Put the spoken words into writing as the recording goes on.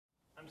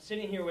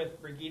sitting here with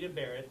Brigida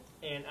Barrett,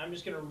 and I'm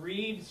just going to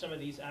read some of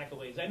these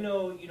accolades. I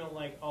know you don't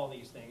like all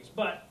these things,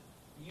 but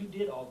you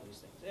did all these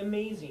things.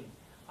 Amazing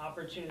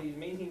opportunities,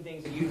 amazing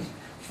things that you...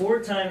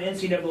 4-time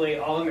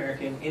NCAA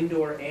All-American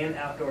indoor and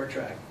outdoor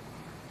track.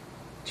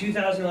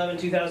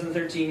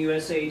 2011-2013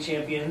 USA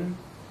champion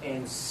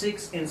and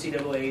 6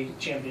 NCAA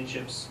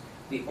championships.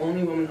 The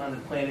only woman on the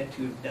planet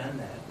to have done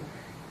that.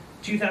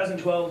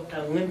 2012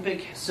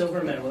 Olympic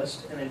silver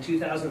medalist, and then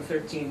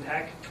 2013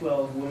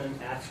 Pac-12 Women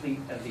Athlete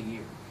of the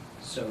Year.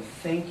 So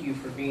thank you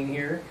for being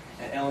here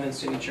at Element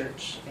City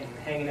Church and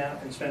hanging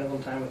out and spending a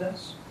little time with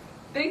us.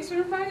 Thanks for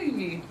inviting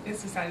me.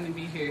 It's exciting to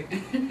be here.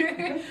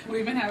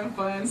 We've been having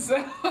fun,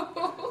 so.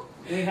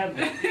 We have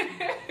been.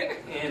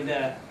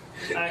 And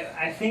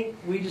I think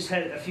we just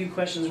had a few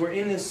questions. We're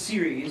in this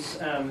series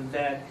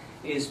that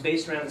is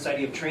based around this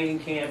idea of training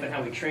camp and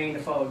how we train to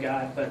follow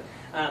God. But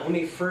let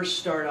me first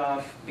start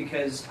off,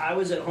 because I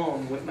was at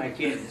home with my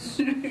kids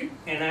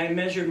and I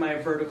measured my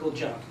vertical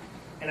jump.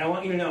 And I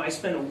want you to know I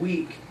spent a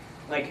week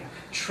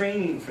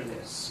training for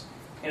this.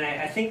 And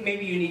I think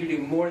maybe you need to do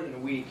more than a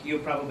week. You'll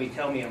probably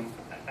tell me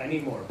I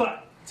need more.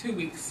 But 2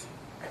 weeks.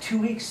 2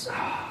 weeks?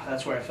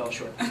 That's where I fell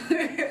short.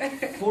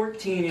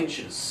 14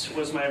 inches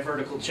was my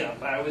vertical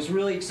jump. I was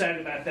really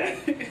excited about that.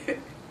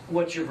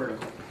 What's your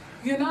vertical?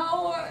 You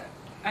know,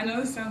 I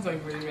know this sounds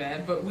like really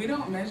bad, but we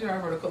don't measure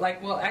our vertical.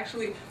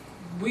 Actually,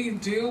 we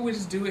do. We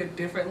just do it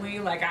differently.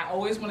 I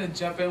always want to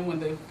jump in when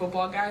the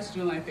football guys are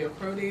doing their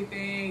pro day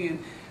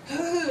thing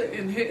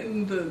and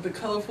hitting the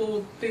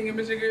colorful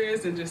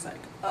thingamajigers and just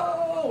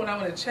when I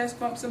want to chest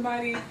bump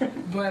somebody,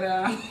 but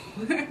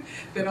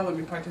they don't let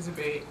me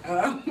participate.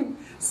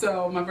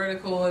 So my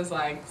vertical is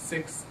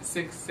 6,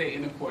 8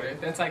 and a quarter.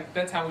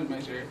 That's how we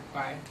measure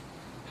by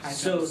high jumps.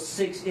 So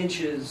 6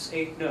 inches,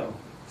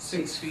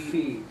 6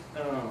 feet.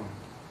 Oh.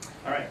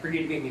 All right,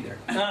 Brigida beat me there.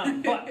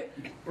 But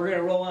we're going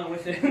to roll on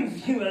with a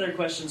few other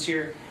questions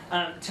here.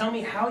 Tell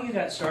me how you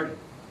got started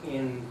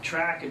in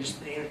track and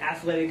just in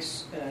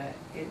athletics.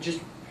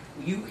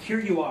 Here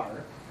you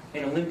are,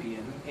 an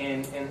Olympian,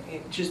 and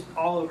just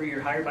all over. You're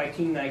hired by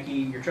Team Nike.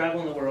 You're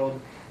traveling the world,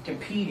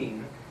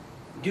 competing,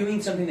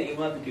 doing something that you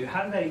love to do.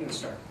 How did that even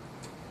start?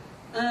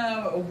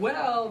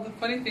 Well, the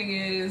funny thing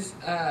is,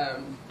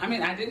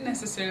 I didn't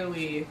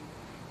necessarily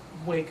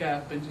wake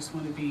up and just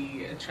want to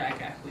be a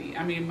track athlete.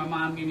 My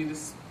mom gave me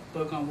this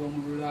book on Wilma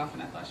Rudolph,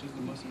 and I thought she was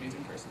the most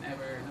amazing person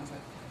ever. And I was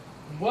like,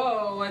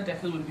 whoa, I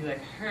definitely want to be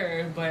like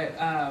her.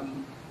 But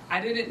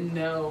I didn't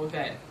know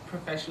that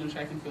professional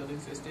track and field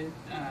existed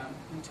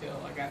until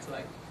I got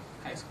to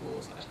high school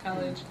 /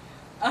 college.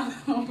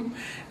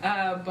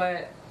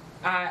 But it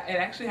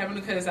actually happened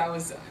because I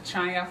was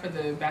trying out for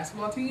the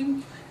basketball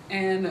team,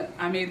 and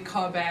I made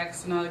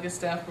callbacks and all that good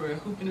stuff. We were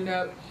hooping it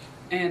up,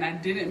 and I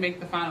didn't make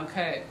the final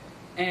cut.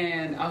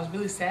 And I was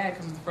really sad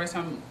because it was the first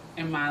time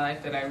in my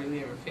life that I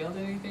really ever failed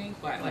at anything.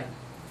 Well,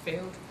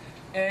 failed.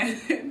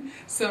 And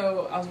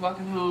so I was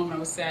walking home and I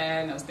was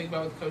sad, and I was thinking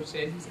about what the coach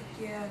said. He was like,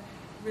 yeah,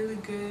 really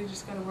good.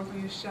 Just got to work on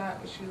your shot,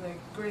 but you're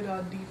great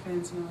on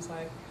defense. And I was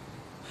like,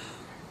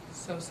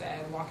 so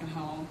sad walking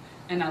home.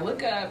 And I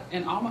look up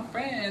and all my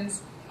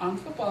friends on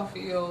the football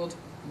field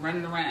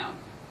running around.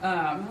 And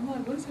I'm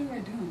like, what is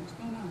everybody doing? What's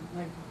going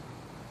on?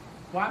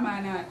 Why am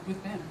I not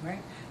with them,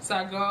 right? So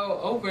I go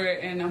over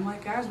and I'm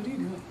like, guys, what are you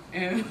doing?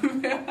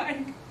 And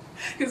they're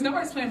because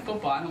nobody's playing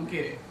football, I don't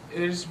get it.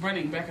 They're just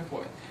running back and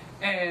forth.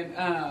 And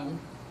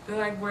they're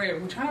like, we're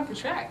trying out for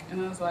track.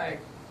 And I was like,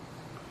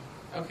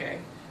 okay.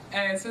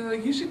 And so they're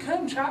like, you should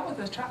come try with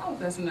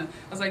us. And I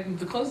was like,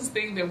 the closest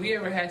thing that we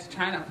ever had to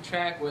trying out for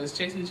track was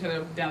chasing each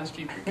other down the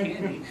street for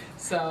candy.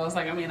 So I was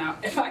like,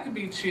 if I could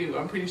beat you,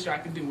 I'm pretty sure I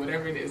could do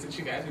whatever it is that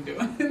you guys are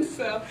doing.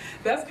 So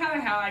that's kind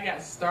of how I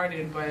got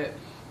started. But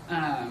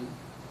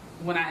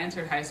when I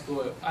entered high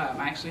school,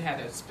 I actually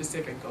had a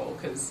specific goal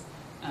because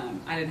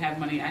I didn't have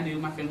money. I knew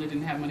my family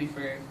didn't have money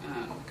for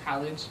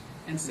college.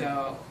 And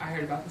so I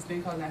heard about this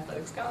thing called an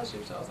athletic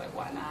scholarship. So I was like,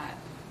 why not?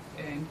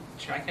 And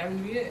track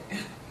happened to be it.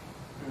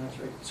 That's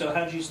right. So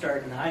how did you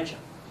start in the high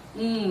jump?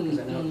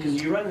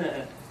 Because you run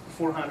the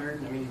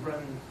 400. You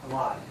run a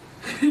lot.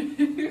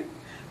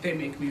 They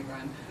make me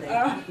run.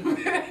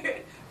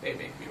 They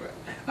make me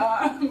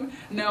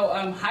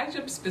run. High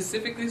jump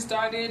specifically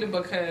started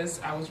because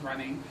I was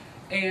running,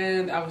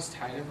 and I was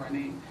tired of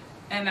running,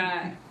 and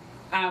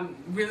I'm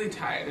really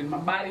tired, and my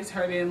body's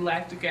hurting.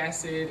 Lactic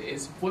acid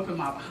is whipping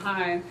my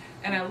behind,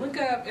 and I look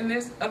up, and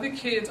there's other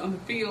kids on the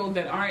field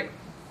that aren't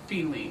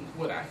feeling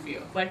what I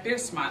feel. They're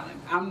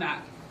smiling. I'm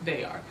not.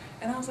 They are.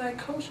 And I was like,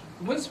 Coach,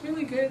 what's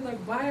really good?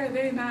 Why are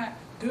they not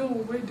doing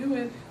what we're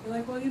doing? They're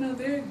like, well,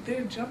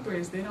 they're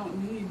jumpers. They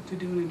don't need to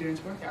do an endurance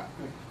workout.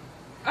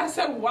 I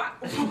said, what?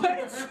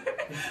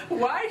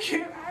 Why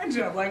can't I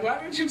jump? Why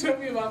didn't you tell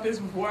me about this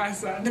before I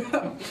signed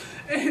up?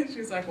 And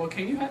she's like, well,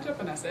 can you high jump?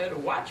 And I said,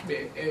 watch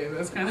me. And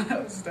that's kind of how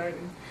it started.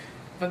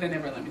 But they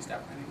never let me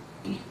stop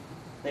running.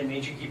 They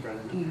made you keep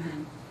running.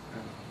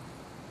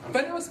 Mm-hmm.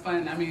 But it was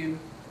fun.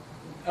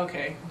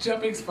 Okay,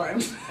 jumping's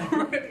fun.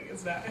 Running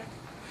is not.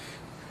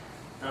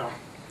 Oh,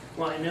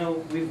 well, I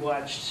know we've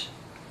watched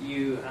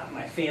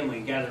my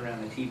family gathered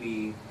around the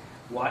TV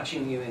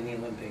watching you in the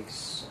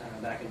Olympics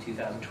back in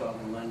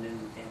 2012 in London,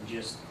 and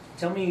just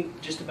tell me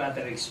just about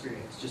that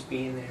experience, just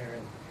being there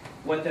and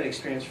what that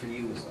experience for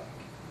you was like.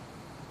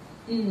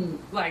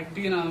 Like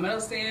being on the medal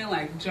stand,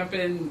 like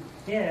jumping.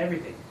 Yeah,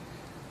 everything.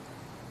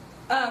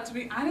 To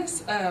be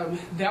honest,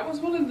 that was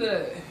one of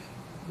the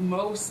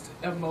most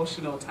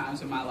emotional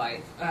times in my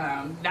life.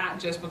 Not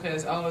just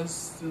because,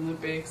 it's the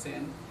Olympics,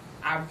 and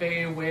I'm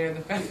very aware of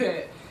the fact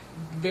that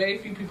very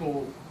few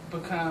people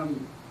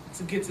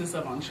get to this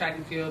level on track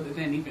and field, and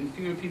then even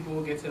fewer people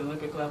will get to the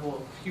Olympic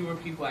level, fewer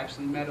people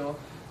actually medal.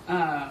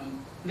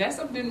 That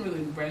stuff didn't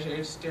really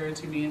register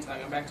to me until I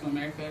got back to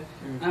America.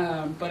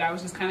 But I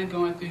was just kind of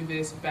going through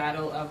this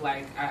battle of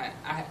like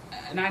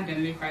an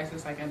identity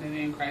crisis, like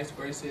identity in Christ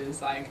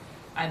versus like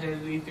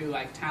identity through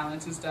like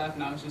talents and stuff.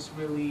 And I was just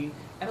really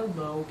at a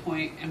low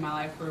point in my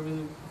life for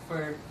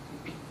 4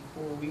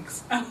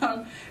 weeks.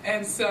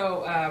 And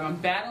so I'm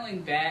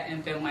battling that,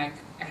 and then like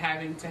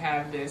having to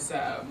have this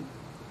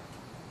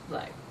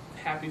like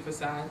happy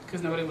facade,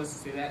 because nobody wants to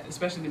see that,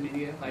 especially the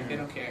media. Like they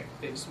don't care,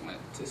 they just want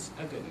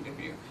a good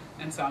interview.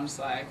 And so I'm just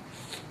like,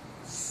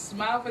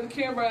 smile for the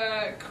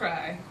camera,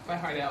 cry my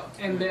heart out.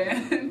 And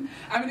then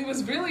I mean, it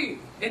was really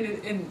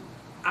and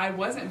I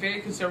wasn't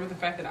very concerned with the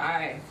fact that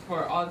I,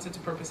 for all intents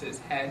and purposes,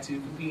 had to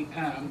compete.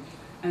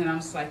 And then I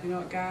was just like, you know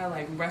what, God,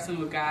 like wrestling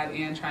with God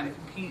and trying to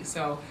compete.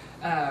 So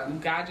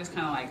God just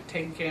kind of like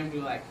taking care of me,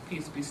 like,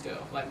 peace, be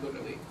still, like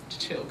literally,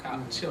 chill,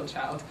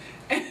 child.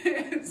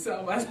 And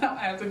so by the time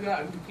I have to go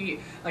out and compete,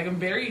 like I'm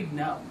very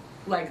numb,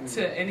 like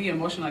to any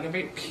emotion, like I'm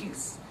very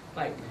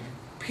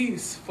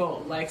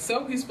peaceful, like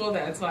so peaceful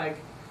that it's like,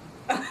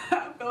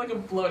 I feel like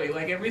I'm floating.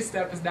 Like every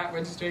step is not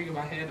registering in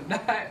my head. I'm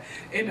not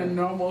in a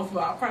normal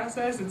thought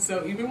process. And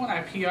so even when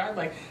I PR'd,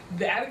 like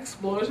that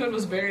explosion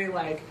was very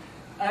like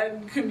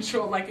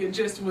uncontrolled. Like it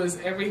just was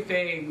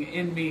everything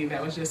in me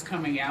that was just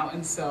coming out.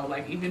 And so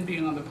like even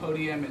being on the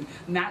podium and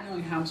not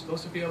knowing how I'm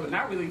supposed to feel, but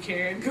not really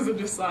caring, because I'm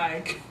just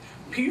like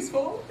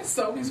peaceful. It's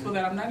so peaceful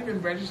that I'm not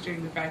even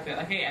registering the fact that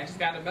like, hey, I just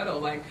got a medal.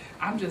 Like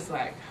I'm just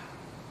like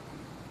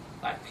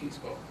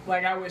peaceful.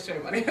 Like I wish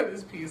everybody had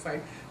this peace.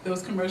 Like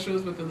those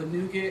commercials with the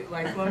nougat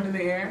like floating in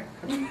the air.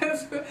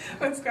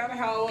 That's kind of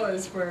how it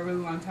was for a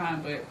really long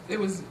time. But it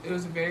was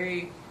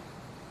very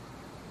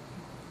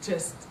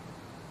just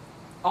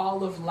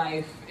all of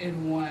life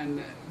in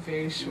one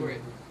very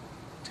short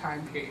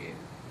time period.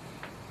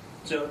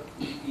 So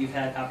you've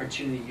had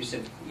opportunity. You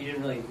said you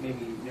didn't really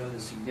maybe know the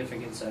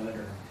significance of it,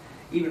 or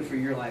even for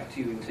your life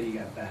too, until you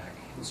got back.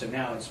 And so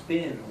now it's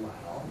been a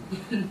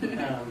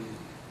while.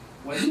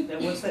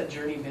 What's that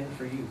journey been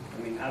for you?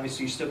 I mean,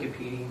 obviously you're still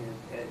competing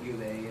at U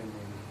of A and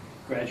then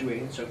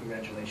graduating, so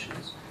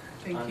congratulations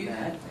Thank you.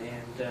 that.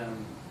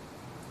 And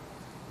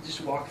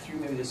just walk through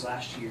maybe this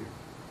last year.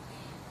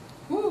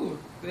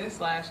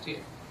 This last year.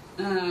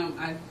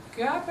 I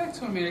got back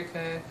to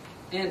America,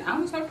 and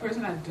I'm the type of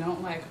person, I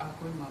don't like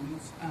awkward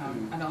moments.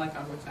 I don't like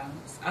awkward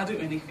silence. I'll do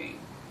anything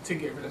to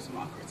get rid of some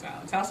awkward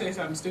silence. I'll say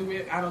something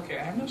stupid, I don't care.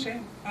 I have no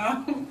shame.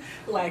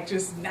 Like,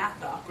 just not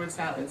the awkward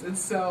silence. And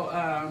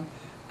so,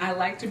 I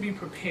like to be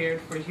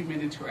prepared for human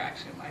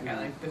interaction. Like I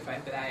like the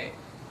fact that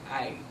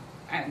I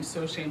am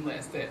so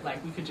shameless that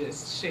like we could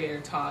just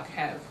share, talk,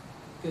 have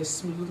this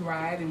smooth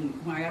ride. And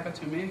when I got back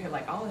to America,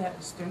 like all of that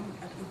was thrown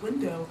out the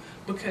window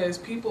because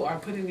people are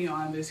putting me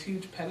on this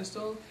huge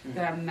pedestal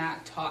that I'm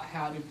not taught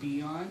how to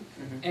be on.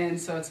 And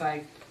so it's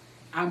like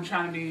I'm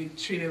trying to be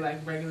treated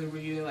like regular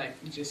Rita,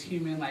 like just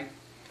human. Like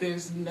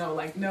there's no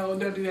like, no,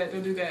 don't do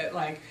that.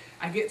 Like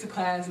I get to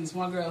class and this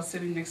one girl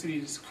sitting next to me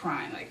just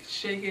crying, like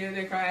shaking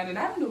and crying, and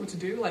I don't know what to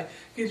do. Like,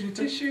 here's your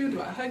tissue.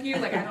 Do I hug you?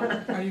 Like,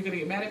 are you gonna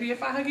get mad at me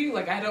if I hug you?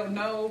 Like, I don't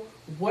know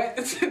what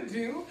to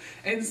do.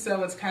 And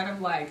so it's kind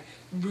of like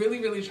really,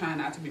 really trying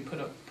not to be put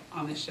up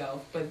on the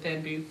shelf, but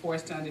then being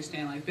forced to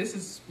understand like this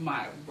is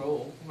my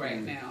role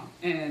right now.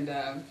 And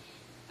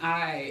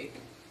I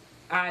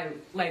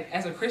like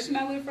as a Christian,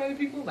 I live for other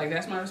people. Like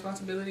that's my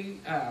responsibility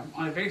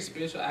on a very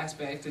spiritual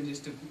aspect and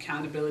just the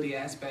accountability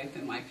aspect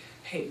and like,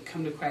 hey,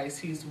 come to Christ,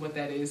 he's what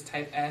that is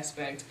type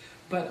aspect.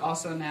 But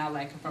also now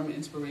like from an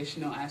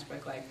inspirational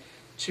aspect, like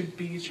to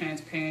be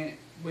transparent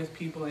with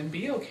people and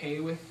be okay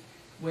with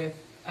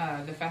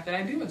the fact that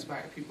I do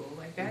inspire people.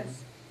 Like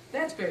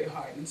that's very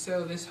hard. And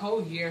so this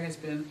whole year has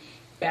been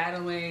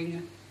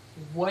battling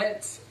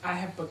what I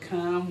have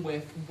become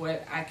with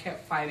what I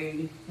kept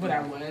fighting, what I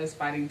was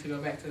fighting to go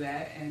back to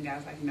that. And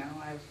God's like, no,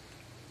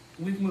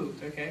 we've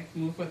moved, okay?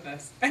 Move with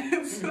us.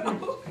 And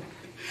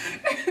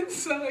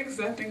so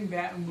accepting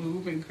that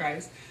move in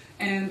Christ.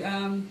 And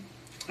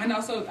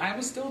also I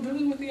was still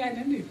dealing with the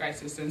identity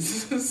crisis. And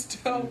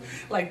still,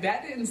 like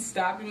that didn't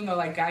stop, even though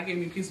like God gave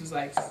me peace, was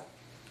like,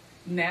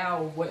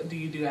 now what do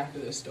you do after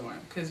the storm?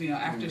 Because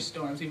after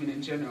storms, even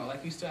in general,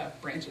 like you still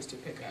have branches to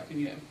pick up and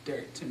you have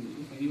dirt to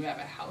move and you have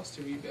a house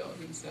to rebuild.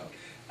 And so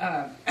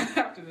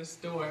after the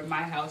storm,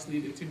 my house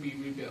needed to be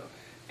rebuilt,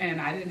 and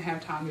I didn't have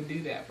time to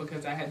do that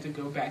because I had to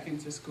go back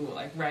into school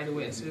like right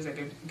away. As soon as I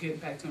could get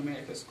back to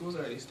America, school's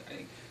already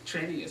starting,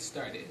 training has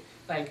started.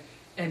 Like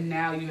and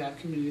now you have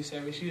community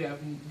service, you have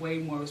way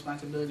more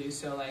responsibilities.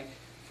 So like,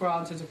 for all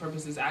intents and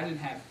purposes, I didn't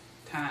have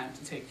time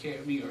to take care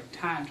of me or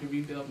time to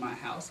rebuild my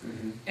house.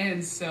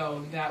 And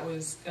so that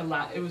was a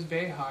lot. It was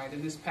very hard.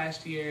 And this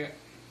past year,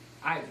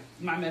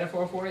 my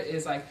metaphor for it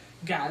is like,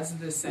 God's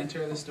the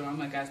center of the storm,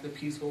 like God's the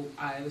peaceful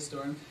eye of the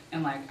storm,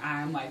 and like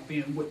I'm like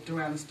being whipped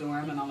around the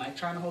storm, and I'm like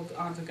trying to hold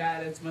on to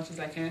God as much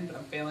as I can, but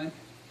I'm failing,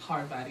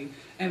 hard body.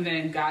 And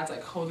then God's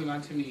like holding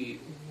on to me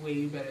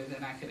way better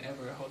than I could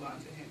ever hold on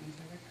to Him. He's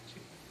like,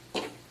 I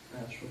got you.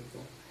 That's really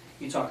cool.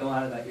 You talk a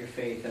lot about your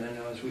faith, and I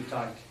know as we've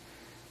talked,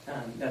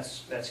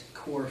 that's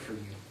core for you.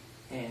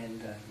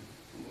 And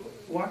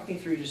walk me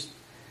through just.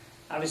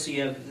 Obviously,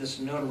 you have this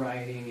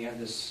notoriety, and you have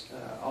this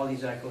all these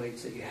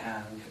accolades that you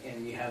have,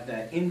 and you have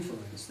that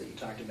influence that you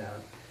talked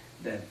about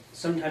that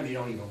sometimes you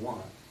don't even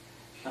want,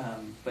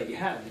 but you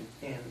have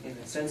it. And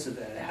in the sense of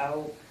that,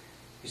 how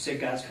you said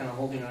God's kind of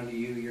holding on to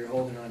you, you're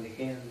holding on to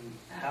Him.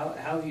 How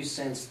have you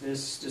sensed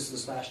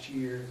this last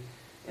year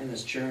and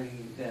this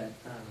journey that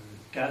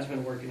God's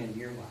been working in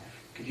your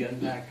life? Could you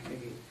unpack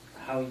maybe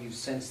how you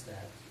sensed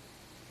that?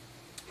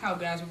 How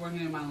God's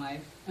working in my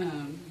life?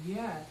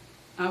 Yeah.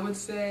 I would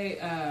say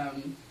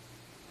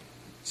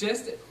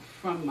just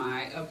from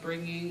my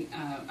upbringing,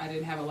 I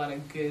didn't have a lot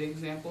of good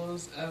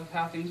examples of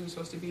how things were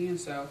supposed to be. And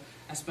so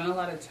I spent a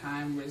lot of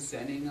time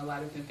resenting a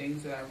lot of the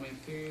things that I went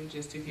through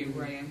just to get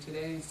where I am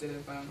today instead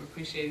of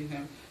appreciating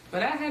them.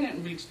 But I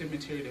hadn't reached the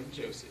maturity of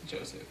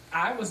Joseph.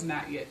 I was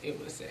not yet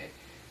able to say,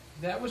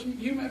 that was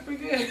you meant for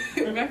good.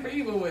 Meant for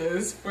evil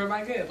was for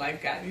my good.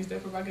 Like, God used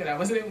that for my good. I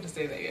wasn't able to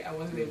say that yet. I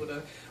wasn't able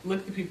to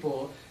look the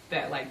people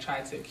that like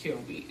tried to kill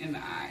me in the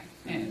eye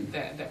and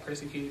that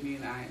persecuted me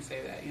in the eye and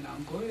say that,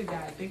 glory to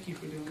God, thank you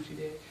for doing what you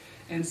did.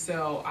 And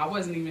so I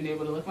wasn't even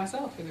able to look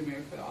myself in the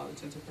mirror for all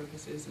intents and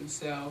purposes. And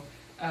so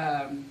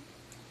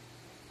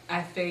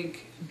I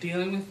think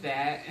dealing with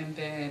that and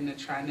then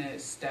trying to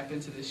step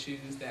into the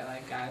shoes that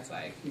like God's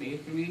like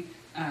made for me,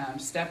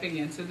 stepping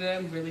into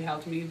them really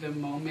helped me. The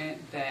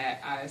moment that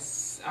I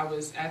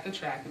was at the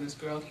track and this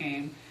girl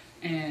came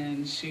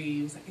and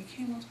she was like, I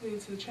came all the way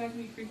to the track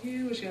meet for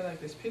you, and she had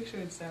like this picture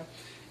and stuff,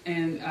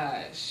 and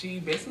she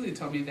basically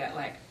told me that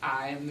like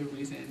I am the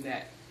reason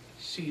that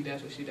she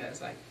does what she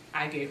does. Like,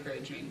 I gave her a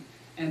dream.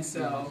 And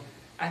so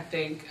I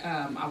think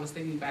I was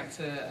thinking back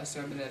to a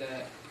sermon that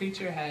a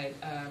preacher had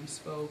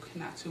spoke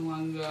not too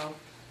long ago,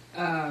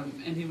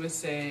 and he was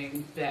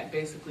saying that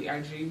basically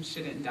our dreams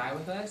shouldn't die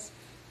with us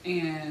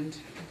and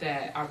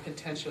that our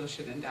potential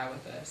shouldn't die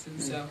with us.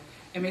 And so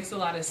it makes a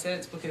lot of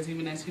sense, because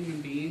even as human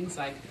beings,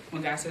 like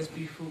when God says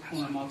be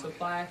fruitful and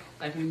multiply,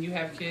 like when you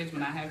have kids,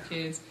 when I have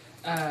kids,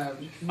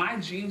 my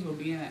genes will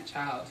be in that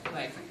child.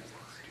 Like,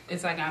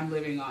 it's like I'm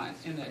living on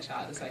in that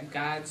child. It's like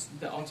God's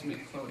the ultimate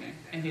cloner,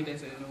 and He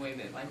does it in a way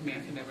that like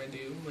man can never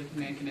do, like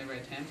man can never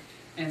attempt.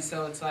 And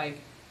so it's like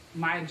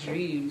my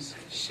dreams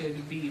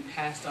should be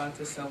passed on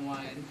to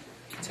someone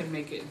to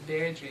make it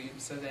their dream,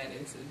 so that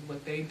it's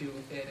what they do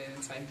with it, and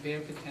it's like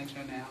their potential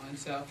now. And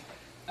so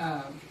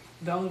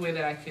the only way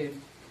that I could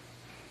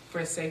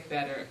forsake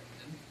that or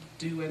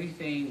do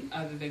anything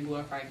other than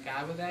glorify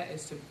God with that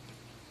is to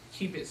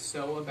keep it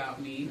so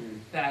about me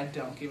that I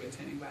don't give it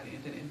to anybody,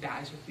 and then it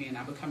dies with me, and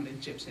I become an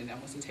Egyptian that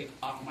wants to take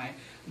all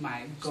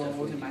my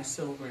gold and my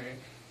silver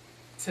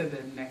to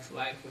the next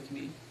life with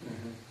me.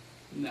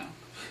 No.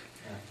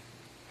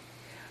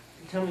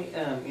 Tell me,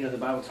 the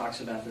Bible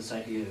talks about this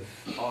idea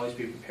of always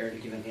be prepared to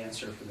give an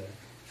answer for the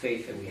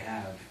faith that we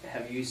have.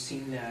 Have you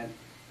seen that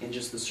in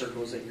just the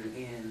circles that you're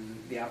in,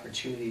 the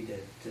opportunity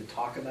to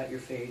talk about your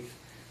faith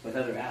with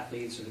other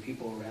athletes or the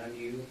people around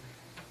you?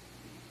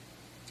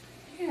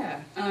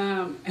 Yeah.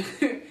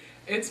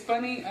 It's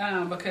funny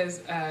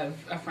because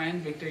a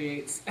friend, Victor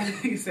Yates,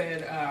 he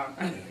said,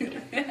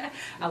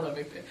 I love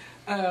Victor.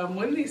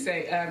 What did he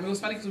say? It was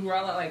funny because we were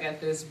all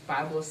at this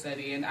Bible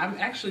study, and I'm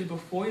actually,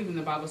 before even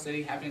the Bible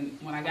study happened,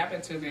 when I got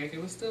back to America,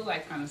 it was still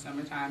like kind of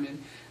summertime,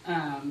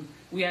 and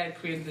we had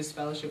created this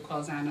fellowship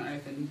called Zion on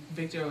Earth, and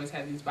Victor always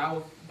had these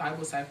Bible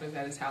ciphers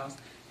at his house.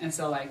 And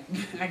so,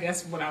 I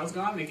guess when I was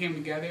gone, they came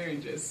together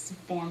and just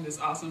formed this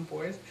awesome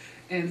force.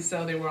 And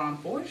so they were on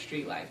 4th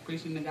Street,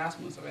 preaching the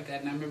gospel and stuff like that.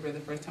 And I remember the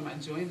first time I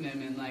joined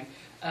them,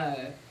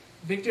 and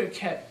Victor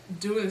kept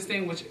doing this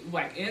thing, which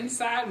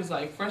inside was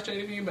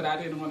frustrating me, but I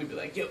didn't want to be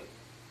yo,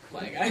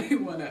 I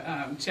didn't want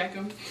to check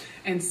him.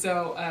 And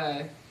so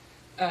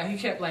he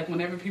kept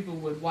whenever people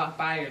would walk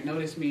by or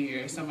notice me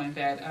or something like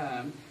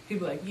that, he'd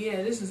be like,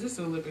 yeah, this is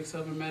an Olympic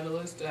silver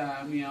medalist.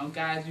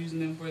 God's using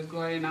them for His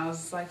glory. And I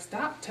was just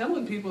stop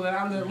telling people that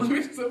I'm the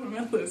Olympic silver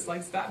medalist.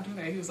 Stop doing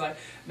that. He was like,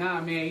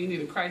 nah, man, you need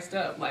to Christ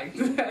up.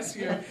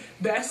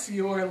 That's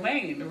your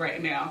lane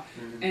right now.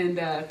 Mm-hmm.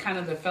 And kind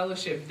of the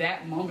fellowship,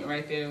 that moment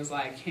right there was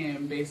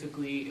him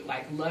basically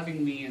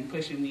loving me and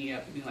pushing me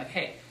up and being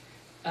hey,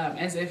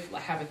 as if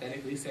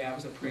hypothetically say I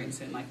was a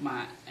prince and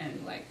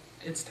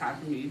it's time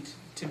for me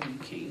to be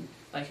king.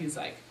 He's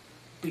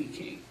be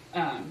king.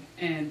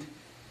 And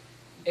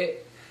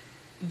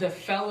the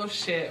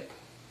fellowship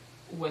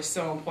was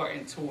so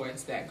important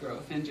towards that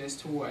growth and just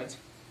towards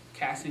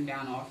casting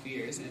down all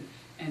fears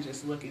and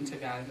just looking to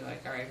God and be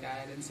like, all right,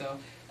 God. And so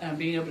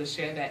being able to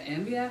share that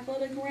in the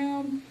athletic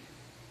realm,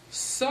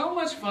 so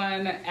much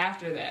fun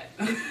after that.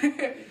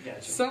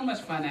 Gotcha. So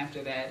much fun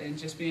after that, and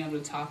just being able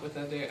to talk with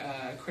other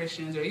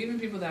Christians or even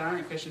people that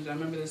aren't Christians. I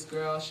remember this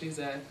girl, she's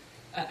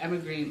Emma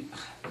Green,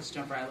 this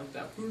jumper I looked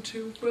up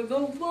for the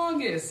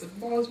longest,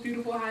 most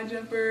beautiful high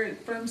jumper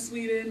from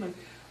Sweden, like,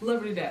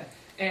 love her to death.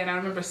 And I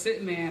remember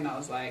sitting there and I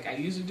was like, I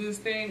usually do this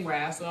thing where I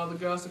ask all the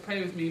girls to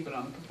pray with me, but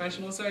on the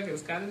professional circuit,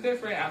 it's kind of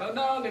different. I don't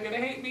know, they're going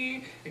to hate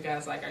me. The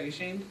guy's like, are you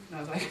ashamed? And I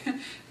was like,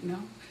 no.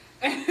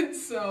 And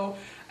so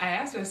I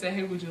asked her, I said,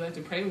 hey, would you like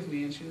to pray with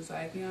me? And she was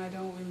like, I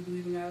don't really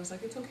believe in God. I was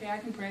like, it's okay, I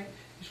can pray.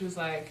 And she was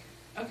like,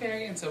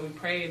 okay. And so we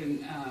prayed,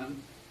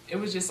 and it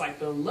was just like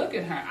the look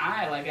in her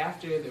eye, like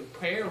after the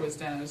prayer was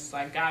done, it was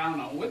like, God, I don't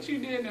know what you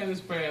did in this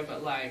prayer,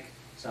 but like,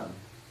 Something.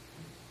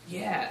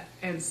 yeah.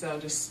 And so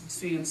just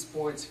seeing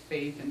sports,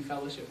 faith, and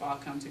fellowship all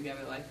come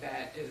together like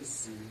that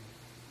is,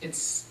 it's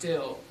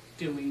still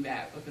doing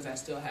that, because I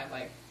still have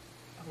like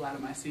a lot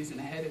of my season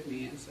ahead of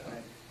me, and so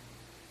Right.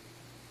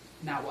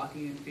 not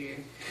walking in fear.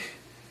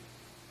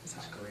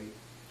 That's great.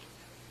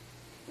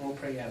 We'll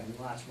pray you have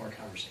lots more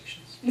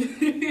conversations.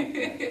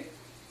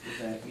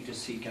 That you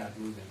just see God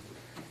moving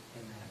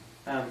in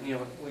that.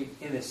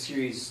 In this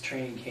series,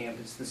 Training Camp,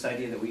 it's this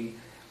idea that we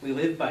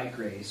live by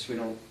grace. We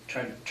don't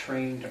try to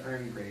train to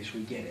earn grace.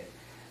 We get it.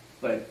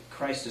 But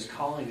Christ is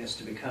calling us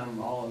to become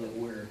all that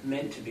we're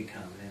meant to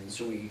become. And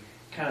so we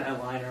kind of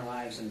align our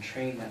lives and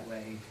train that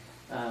way.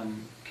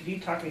 Could you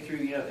talk me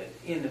through,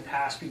 in the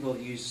past, people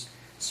have used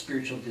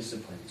spiritual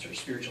disciplines or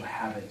spiritual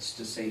habits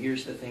to say,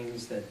 here's the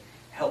things that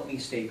help me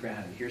stay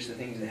grounded. Here's the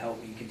things that help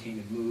me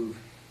continue to move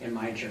in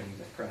my journey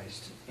with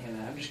Christ.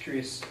 And I'm just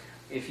curious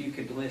if you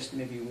could list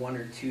maybe one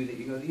or two that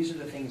you go, these are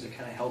the things that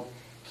kind of help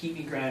keep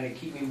me grounded,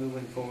 keep me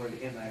moving forward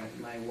in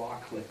my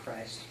walk with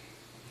Christ.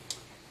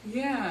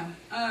 Yeah.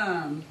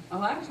 A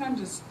lot of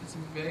times it's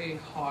very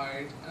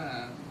hard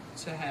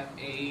to have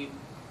a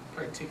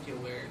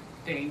particular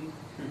thing.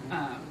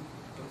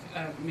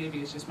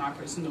 Maybe it's just my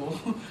personal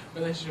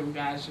relationship with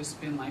God. It's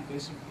just been like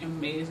this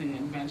amazing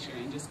adventure,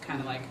 and just kind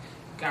of like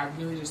God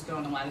really just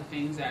throwing a lot of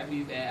things at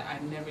me that I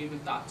never even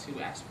thought to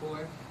ask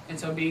for. And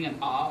so being in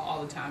awe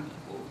all the time,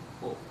 like,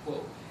 whoa,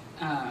 whoa,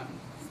 whoa.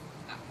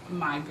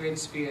 My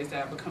greatest fear is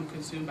that I become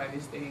consumed by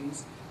these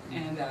things,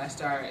 and that I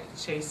start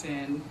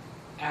chasing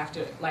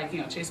after,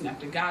 chasing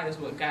after God is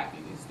what got me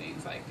these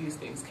things. Like, these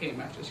things came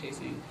after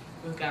chasing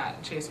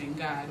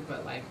God,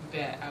 but like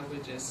that I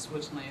would just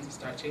switch lanes and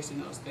start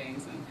chasing those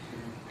things. And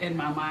in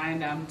my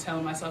mind, I'm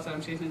telling myself that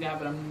I'm chasing God,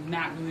 but I'm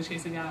not really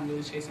chasing God. I'm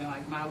really chasing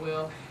like my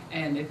will,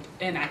 and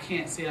I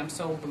can't see it. I'm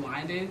so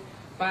blinded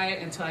by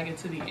it until I get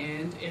to the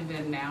end, and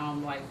then now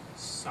I'm like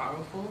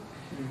sorrowful.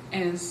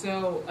 And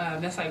so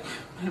that's like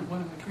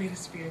one of my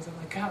greatest fears. I'm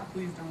like, God,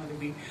 please don't let it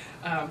be.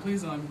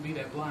 Please don't let me be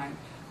that blind.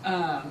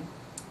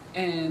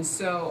 And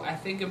so I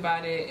think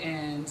about it,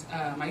 and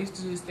I used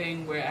to do this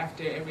thing where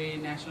after every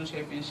national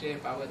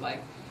championship, I would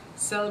like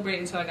celebrate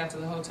until I got to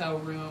the hotel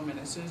room, and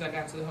as soon as I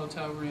got to the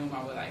hotel room,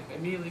 I would like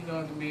immediately go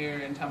in the mirror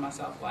and tell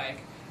myself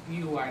like,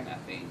 you are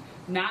nothing.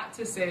 Not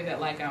to say that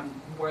like I'm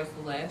worth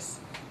less,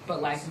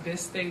 but like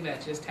this thing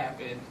that just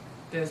happened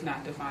does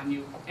not define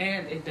you,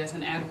 and it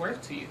doesn't add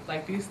worth to you.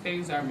 Like, these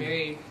things are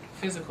very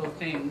physical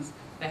things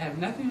that have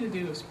nothing to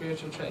do with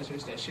spiritual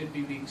treasures that should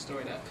be being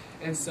stored up.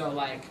 And so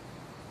like,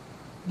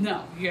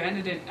 no, your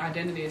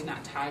identity is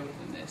not tied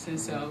within this. And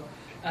so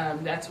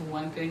that's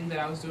one thing that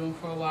I was doing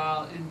for a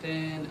while. And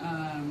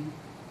then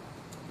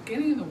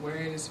getting in the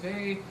Word is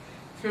very,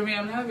 for me,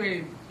 I'm not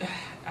very,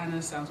 I know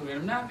it sounds weird,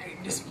 I'm not a very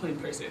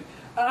disciplined person.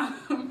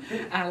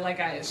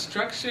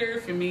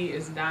 Structure for me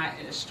is not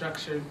in a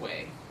structured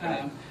way.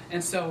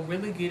 And so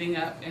really getting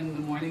up in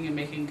the morning and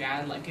making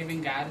God, like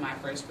giving God my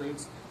first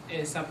fruits,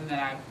 is something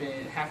that I've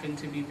been having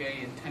to be very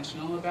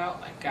intentional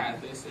about. Like,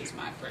 God, this is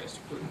my first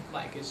fruit.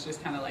 Like, it's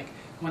just kind of like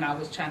when I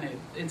was trying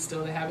to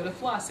instill the habit of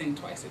flossing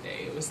twice a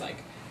day, it was like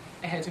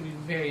I had to be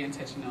very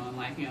intentional. And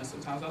like,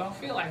 sometimes I don't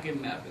feel like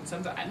getting up, and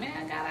sometimes,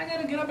 man, God, I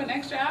gotta get up an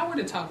extra hour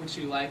to talk with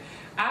you. Like,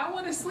 I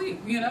want to sleep,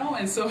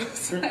 and so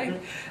it's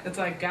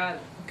like God,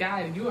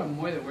 you are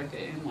more than worth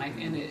it. And like,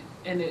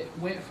 and it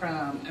went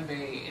from a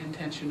very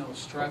intentional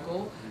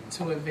struggle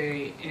to a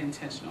very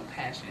intentional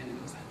passion. And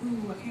it was like,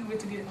 ooh, I can't wait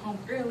to get home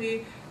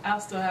early. I'll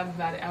still have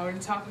about an hour to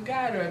talk to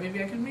God, or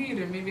maybe I can read,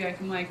 or maybe I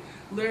can like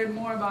learn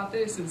more about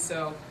this. And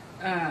so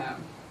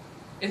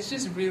it's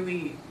just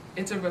really,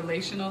 it's a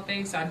relational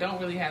thing. So I don't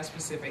really have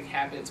specific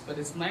habits, but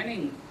it's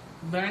learning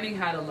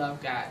how to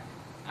love God.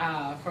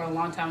 For a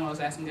long time I was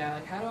asking God,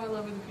 like, how do I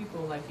love other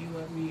people like you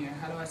love me? Or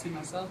how do I see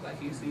myself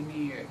like you see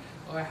me?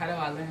 Or how do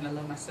I learn to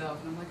love myself?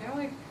 And I'm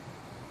like,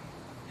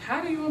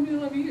 how do you want me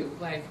to love you?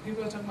 Like,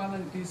 people are talking about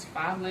like these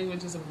 5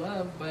 languages of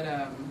love, but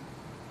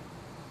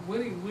what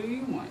do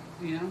you want?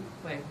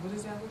 Like, what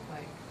does that look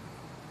like?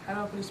 How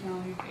do I put a smile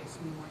on your face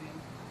in the morning?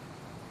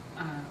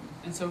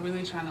 And so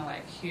really trying to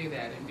like hear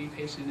that and be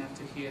patient enough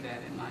to hear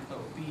that, and like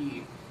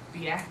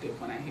be active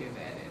when I hear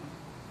that,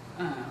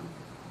 and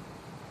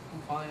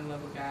I'm falling in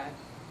love with God,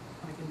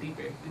 like, and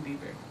deeper and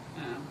deeper.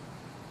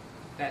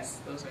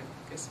 those are,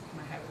 I guess,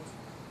 my habits.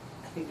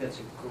 I think that's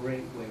a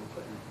great way of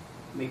putting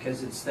it,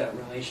 because it's that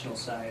relational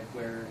side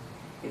where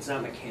it's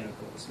not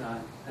mechanical. It's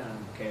not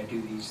okay, I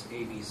do these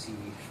ABC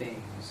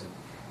things,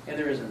 and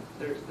there's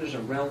a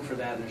realm for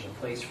that. There's a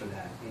place for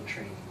that in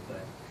training,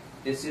 but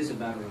this is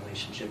about a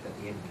relationship at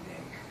the end of the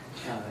day,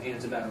 and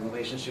it's about a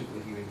relationship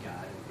with you and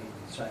God.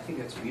 And so I think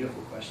that's a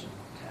beautiful question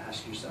to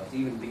ask yourself, to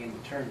even begin to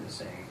turn to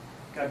say,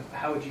 God,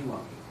 how would you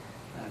want me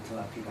to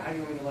love people? How do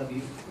you want me to love you?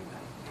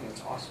 I think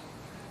that's awesome.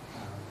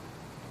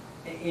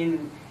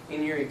 In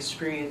your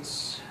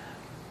experience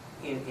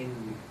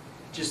in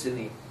just in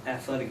the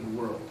athletic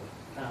world,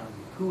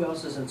 who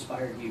else has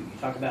inspired you? You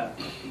talk about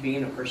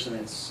being a person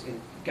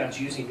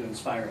God's using to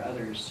inspire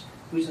others.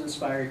 Who's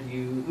inspired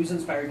you? Who's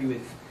inspired you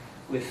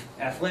with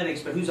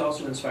athletics, but who's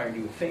also inspired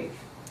you with faith?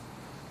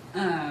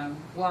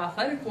 Well,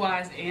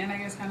 athletic-wise and I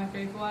guess kind of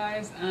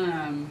faith-wise,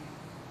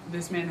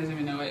 this man doesn't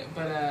even know it,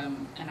 but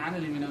and I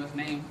don't even know his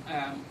name.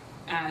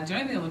 I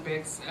joined the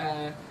Olympics.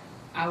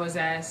 I was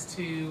asked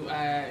to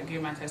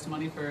give my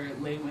testimony for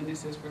lay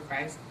witnesses for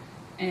Christ,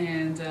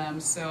 and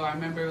so I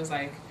remember it was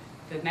like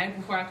the night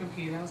before I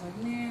competed. I was like,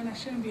 man, I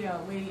shouldn't be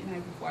out late the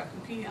night before I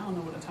compete. I don't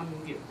know what time I'm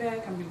gonna get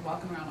back. I'm gonna be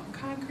walking around on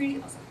concrete. I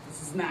was like,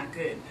 this is not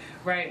good,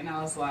 right? And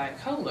I was like,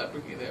 hold up,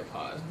 Ricky, there,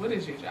 pause. What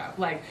is your job?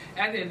 Like,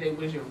 at the end of the day,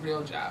 what is your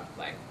real job?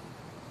 Like,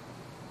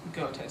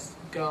 go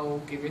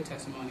give your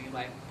testimony.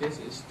 Like, this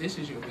is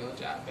your real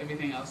job.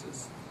 Everything else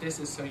this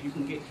is so you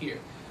can get here.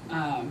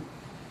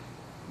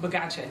 But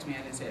God checked me.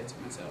 I didn't say it to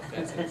myself.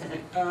 God said it to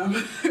me.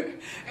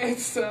 And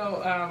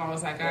so I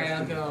was like, all right,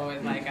 I'll go.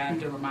 And like, I have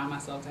to remind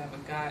myself to have a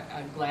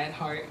glad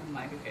heart. I'm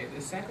like, okay,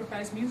 this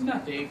sacrifice means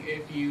nothing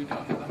if you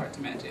don't have the heart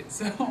to match it.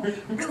 So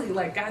really,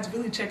 like, God's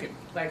really checking me,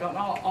 like on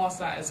all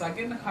sides. So I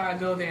get in the car, I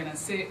go there, and I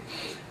sit,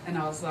 and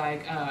I was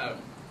like,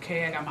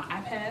 okay, I got my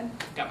iPad,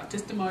 got my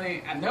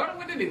testimony. I know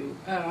what to do,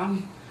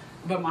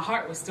 but my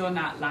heart was still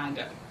not lined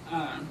up.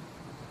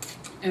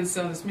 And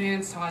so this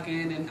man's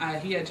talking, and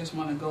he had just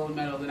won a gold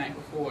medal the night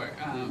before.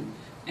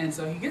 And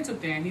so he gets up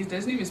there, and he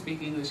doesn't even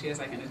speak English. He has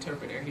like an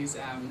interpreter. He's,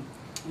 I'm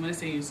going to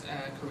say he's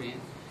Korean.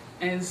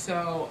 And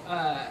so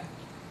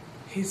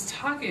he's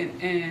talking,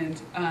 and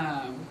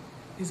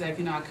he's like,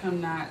 I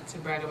come not to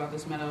brag about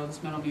this medal.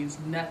 This medal means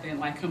nothing.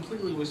 Like,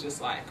 completely was just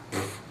like,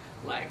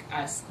 like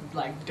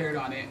dirt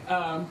on it.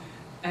 And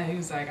he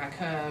was like, I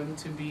come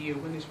to be a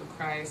witness for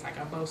Christ. Like,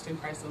 I boast in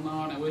Christ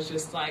alone. It was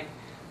just like,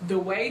 the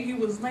way he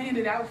was laying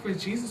it out for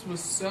Jesus was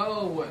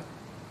so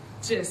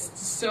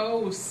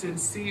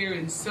sincere,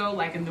 and so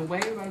like, in the way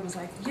everybody was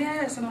like,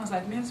 yes, and I was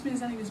like, man, this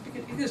man's not even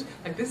speaking English.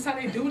 Like, this is how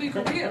they do it in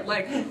Korea.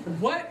 Like,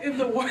 what in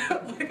the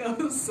world? Like, I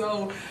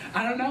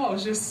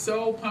was just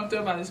so pumped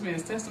up by this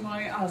man's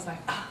testimony. I was like,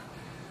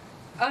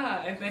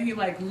 and then he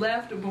like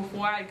left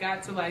before I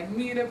got to like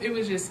meet him. It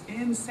was just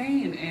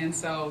insane. And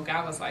so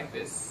God was like,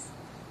 this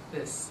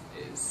is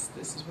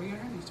where your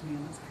heart needs to be.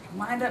 And I was like,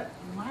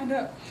 lined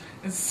up.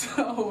 And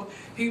so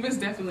he was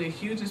definitely a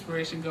huge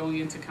inspiration going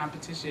into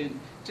competition,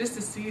 just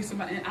to see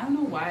somebody. And I don't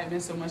know why it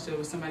meant so much that it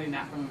was somebody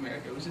not from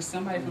America. It was just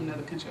somebody from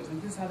another country. I was like,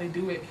 this is how they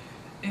do it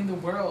in the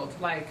world.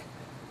 Like,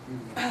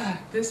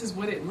 this is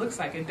what it looks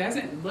like. It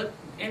doesn't look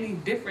any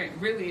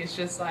different, really. It's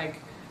just like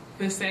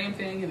the same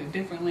thing in a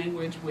different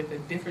language with a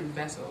different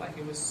vessel. Like,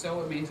 it was so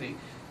amazing.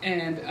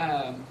 And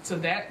so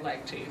that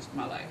like changed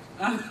my life.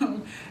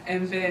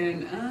 And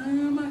then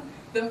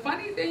the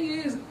funny thing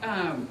is,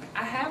 I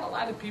have a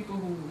lot of people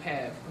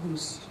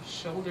whose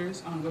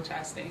shoulders on which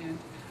I stand,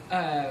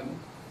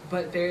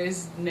 but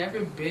there's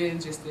never been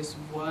just this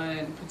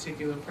one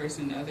particular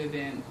person other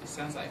than, it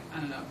sounds like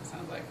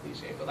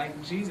cliche, but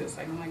like Jesus.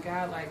 Like, I'm like,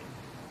 God, like,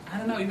 I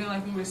don't know, even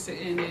like we were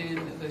sitting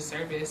in the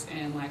service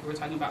and like we were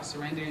talking about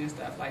surrendering and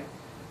stuff, like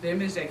the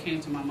image that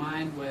came to my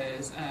mind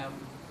was,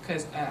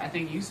 because I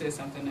think you said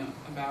something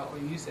about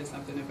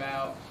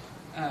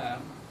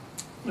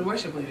the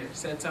worship leader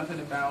said something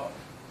about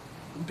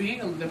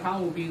the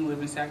problem with being a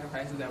living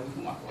sacrifice is that we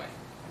can walk away.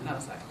 And I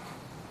was like,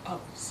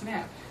 oh,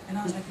 snap. And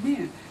I was like,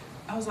 man,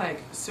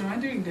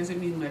 surrendering doesn't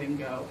mean letting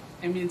go.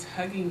 It means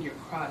hugging your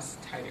cross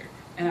tighter.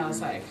 And I was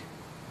like,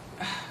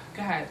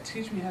 God,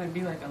 teach me how to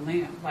be like a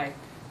lamb. Like,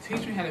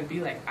 teach me how to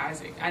be like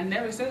Isaac. I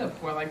never said that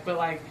before,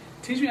 but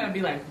teach me how to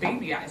be like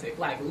baby Isaac,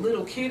 like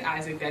little kid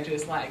Isaac that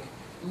just like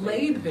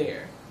laid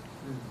there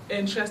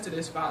and trusted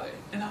his father.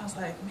 And I was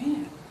like,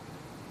 man.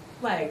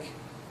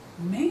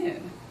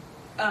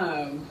 So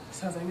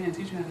I was like, man,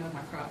 teach me how to hug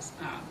my cross.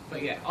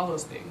 But yeah, all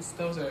those things.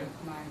 Those are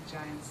my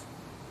giants.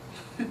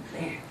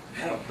 Man,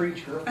 that'll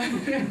preach, girl.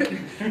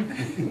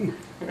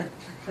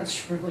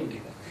 That's really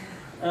good.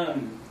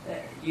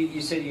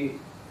 You said you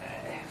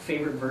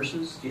favorite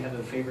verses. Do you have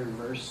a favorite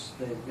verse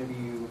that maybe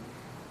you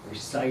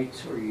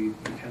recite or you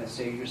kind of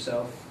say to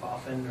yourself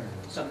often, or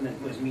something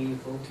that was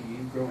meaningful to you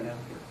growing up?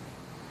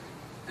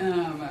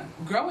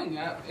 Growing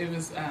up, it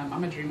was,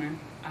 I'm a dreamer.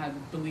 I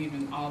believe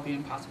in all the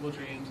impossible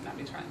dreams, and I'd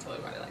be trying to tell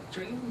everybody, like,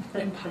 dream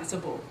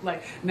impossible.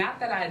 Like, not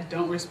that I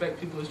don't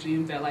respect people's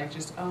dreams that, like,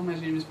 just, oh, my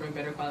dream is for a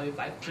better quality of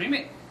life. Dream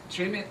it,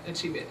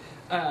 achieve it.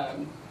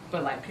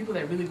 but like people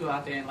that really go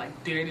out there and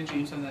like dare to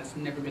dream something that's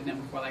never been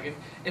done before. Like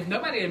if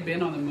nobody had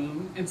been on the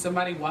moon and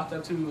somebody walked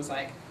up to me and was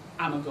like,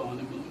 I'm gonna go on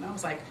the moon, I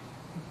was like,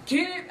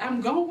 get it,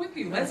 I'm going with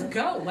you, let's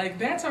go. Like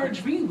that's our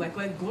dream. Like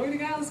glory to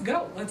God,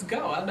 let's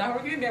go. I don't know how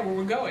we're getting there, where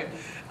we're going.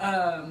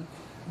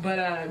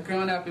 But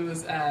growing up, it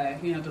was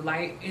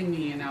delight in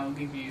me and I will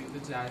give you the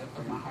desires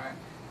of my heart.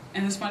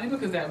 And it's funny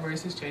because that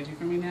verse is changing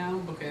for me now,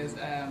 because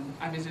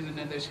I visited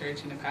another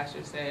church and the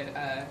pastor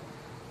said,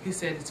 he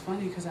said, it's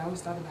funny because I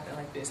always thought about it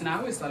like this. And I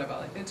always thought about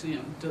it like that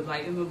too,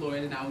 delight in the Lord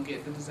and I will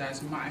get the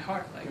desires of my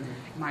heart, like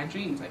my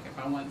dreams. Like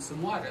if I want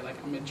some water, like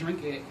I'm going to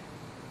drink it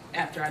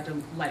after I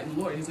delight in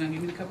the Lord. He's going to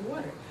give me a cup of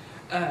water.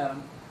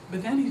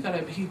 But then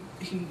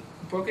he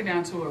broke it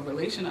down to a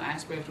relational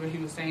aspect where he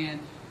was saying,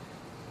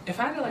 if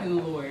I delight in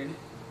the Lord,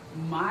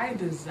 my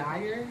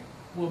desire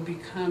will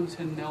become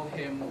to know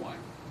him more.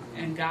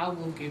 And God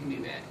will give me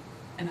that.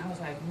 And I was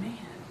like, man,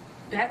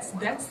 that's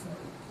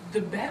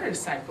the better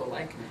cycle.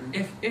 Like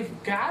if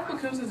God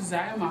becomes the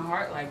desire of my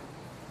heart, like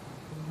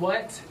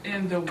what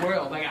in the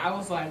world? Like I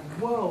was like,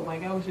 whoa,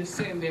 like I was just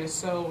sitting there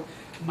so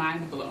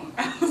mind blown.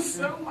 I was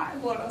so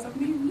mind blown. I was like,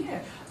 man, yeah.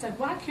 I was like,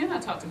 why can't I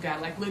talk to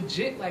God? Like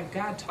legit, like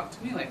God talked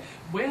to me. Like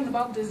where in the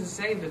Bible does it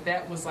say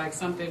that was like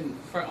something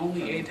for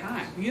only a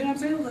time? You know what I'm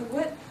saying? Like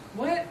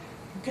what?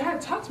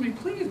 God, talk to me,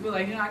 please. But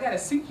like, I gotta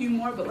seek you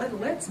more. But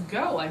let's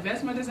go. Like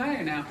that's my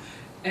desire now.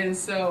 And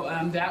so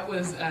that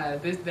was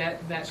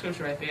that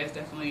scripture right there has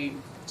definitely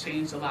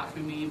changed a lot for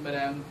me. But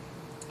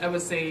I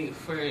would say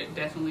for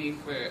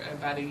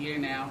about a year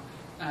now,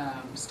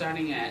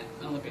 starting at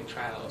Olympic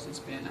trials, it's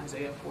been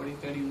Isaiah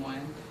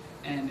 40:31,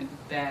 and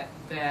that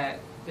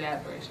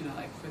verse,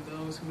 like for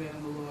those who wait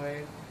on the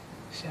Lord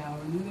shall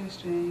renew their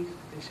strength,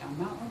 they shall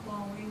mount up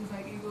on wings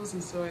like eagles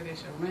and soar, they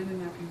shall run and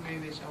not be weary,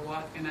 they shall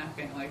walk and not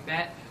faint. Like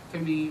that for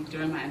me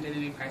during my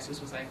identity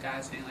crisis was like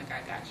God saying, like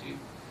I got you,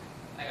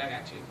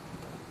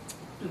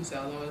 and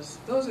so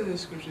those are the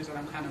scriptures that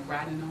I'm kind of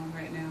riding on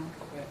right now.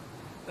 But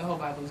the whole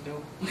Bible is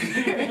dope.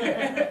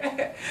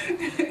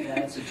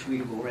 That's a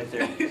tweetable right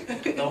there.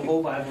 The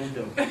whole Bible is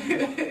dope.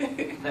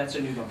 That's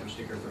a new bumper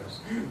sticker for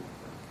us.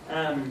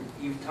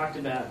 You've talked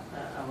about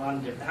a lot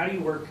of different. How do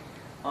you work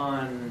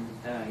on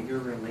your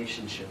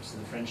relationships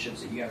and the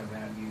friendships that you got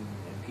around you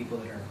and people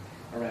that are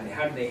around you?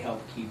 How do they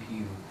help keep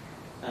you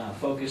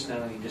focused, not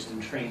only just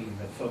in training,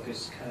 but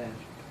focused, kind of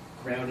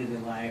grounded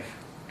in life,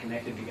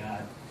 connected to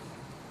God?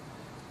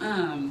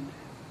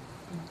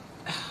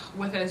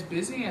 With as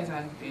busy as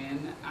I've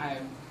been, I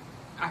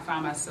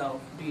find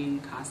myself being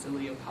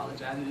constantly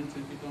apologizing to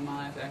people in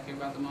my life that I care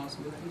about the most,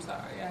 and be like, I'm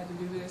sorry, I had to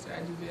do this, or I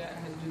had to do that, I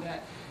had to do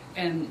that.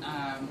 And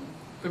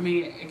for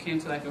me, it came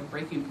to like a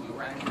breaking point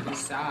where I had to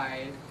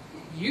decide,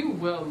 you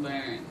will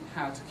learn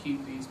how to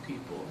keep these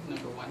people,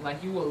 number one.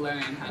 Like, you will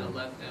learn how to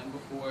love them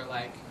before,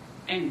 like,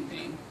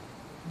 anything.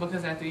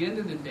 Because at the end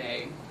of the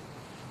day,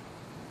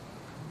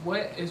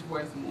 what is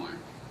worth more?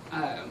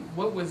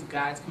 What was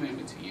God's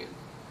commitment to you?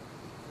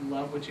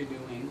 Love what you're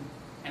doing,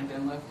 and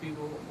then love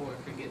people, or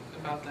forget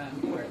about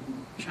them, or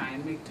try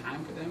and make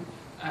time for them.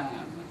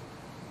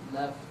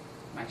 Love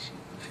my sheep.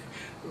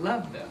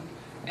 Love them.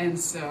 And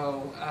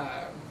so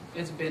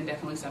it's been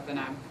definitely something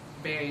I'm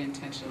very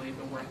intentionally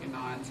been working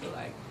on to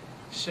like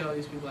show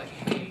these people like,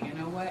 hey, you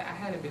know what? I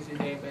had a busy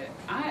day, but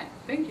I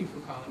thank you for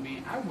calling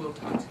me. I will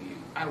talk to you.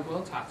 I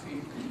will talk to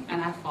you.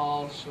 And I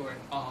fall short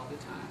all the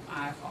time.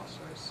 I fall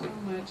short so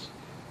much.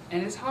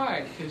 And it's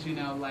hard because,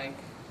 like,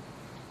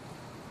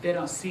 they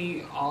don't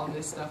see all of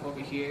this stuff over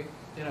here.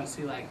 They don't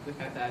see, like, the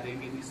fact that I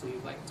didn't get any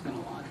sleep, like, it's been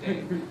a long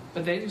day.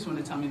 But they just want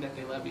to tell me that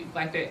they love me.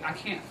 Like, I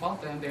can't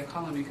fault them. They're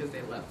calling me because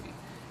they love me.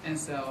 And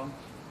so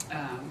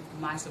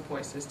my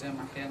support system,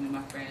 my family,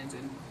 my friends,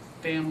 and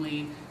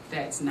family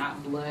that's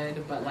not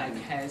blood, but, like,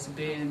 has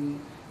been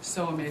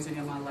so amazing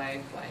in my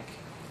life. Like,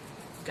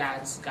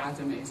 God's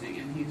amazing,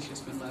 and he's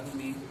just been loving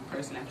me through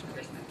person after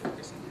person after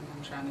person, and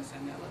I'm trying to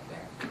send that love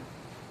back.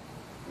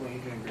 Well,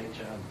 you're doing a great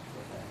job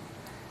with that.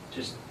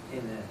 Just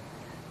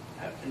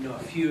I know a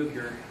few of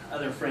your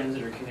other friends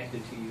that are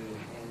connected to you,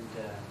 and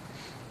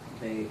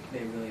they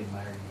really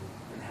admire you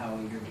and how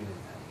you're doing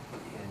that.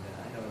 And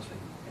I know it's been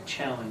a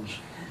challenge.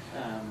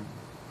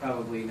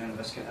 Probably none of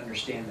us can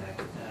understand that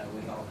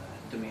with all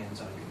the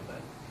demands on you.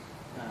 But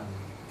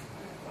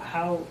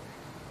how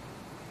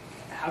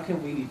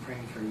can we be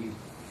praying for you?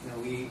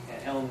 We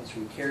at Elements,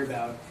 we care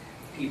about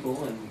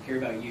people and we care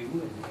about you,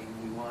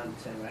 and we want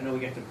to. I know we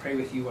got to pray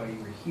with you while you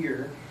were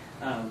here.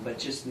 But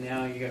just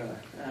now, you're gonna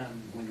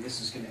when this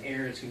is going to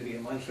air, it's going to be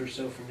a month or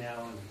so from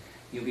now, and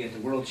you'll be at the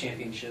World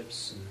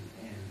Championships.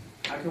 And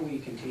how can we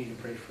continue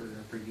to pray for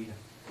Brigida?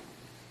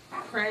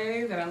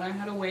 Pray that I learn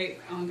how to wait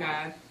on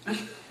God.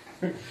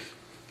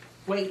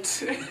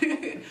 Wait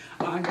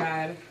on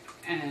God,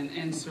 and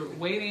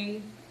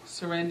waiting,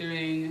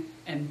 surrendering,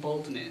 and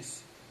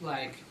boldness.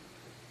 Like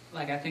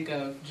I think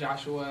of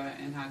Joshua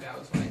and how God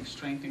was like,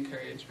 strength and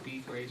courage,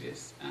 be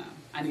courageous.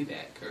 I need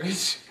that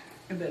courage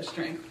and that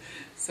strength.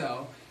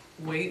 So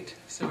wait,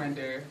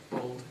 surrender,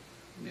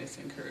 boldness,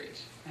 and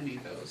courage. I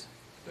need those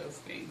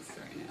things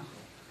right now.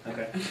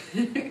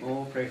 Okay. Well,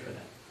 we'll pray for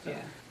that. So,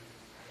 yeah.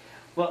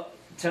 Well,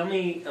 tell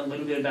me a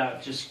little bit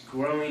about just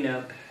growing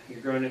up, your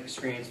growing up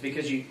experience,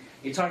 because you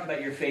talked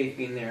about your faith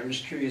being there. I'm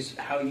just curious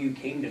how you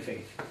came to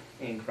faith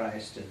in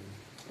Christ,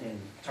 and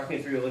talk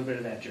me through a little bit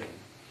of that journey.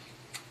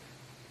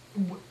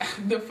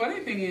 The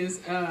funny thing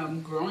is,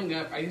 growing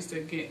up, I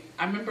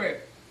remember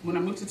when I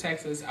moved to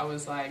Texas, I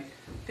was like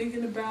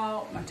thinking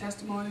about my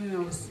testimony, and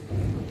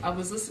I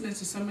was listening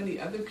to so many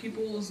other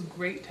people's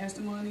great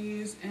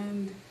testimonies,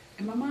 and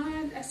in my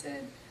mind, I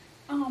said,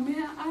 "Oh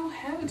man, I don't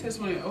have a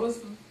testimony." I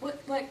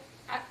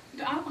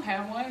don't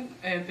have one.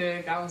 And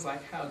then God was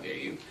like, "How dare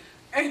you?"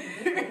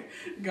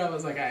 God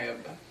was like, "I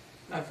am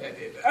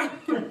offended."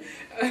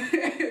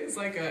 It's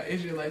like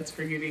Israelites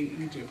forgetting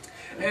Egypt.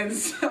 And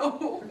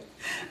so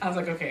I was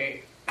like,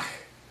 okay,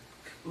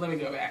 let me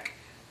go back.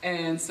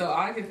 And so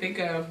all I could think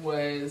of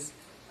was,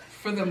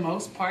 for the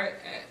most part,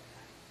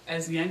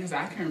 as young as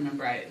I can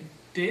remember, I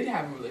did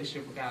have a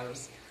relationship with God. I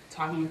was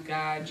talking with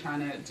God, trying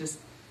to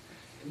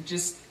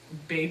just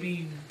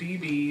baby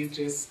BB,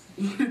 just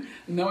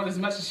know it as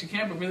much as she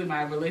can, but really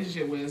my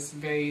relationship was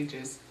very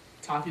just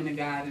talking to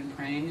God and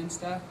praying and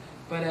stuff.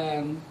 But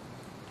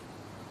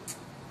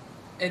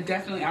it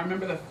definitely, I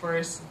remember the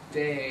first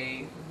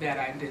day that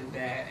I did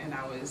that, and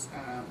I was,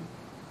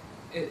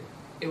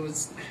 it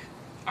was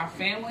our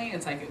family.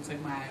 It's like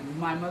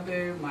my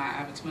mother, I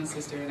have a twin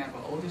sister, and I have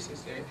an older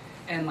sister,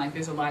 and like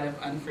there's a lot of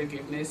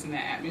unforgiveness in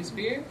that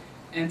atmosphere,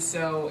 and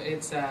so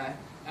it's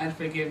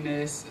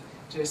unforgiveness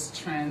just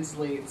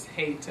translates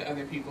hate to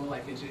other people.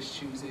 Like it just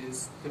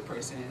chooses the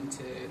person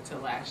to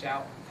lash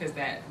out, because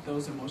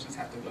those emotions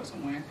have to go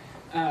somewhere.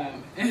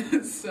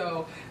 And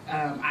so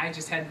I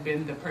just had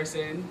been the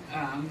person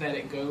that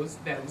it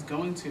was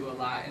going to a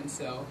lot, and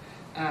so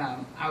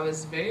I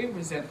was very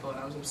resentful and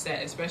I was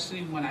upset,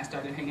 especially when I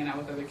started hanging out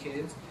with other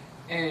kids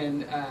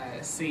and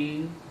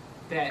seeing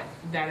that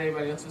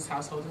everybody else's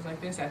household is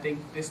like this. I think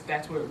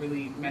that's where it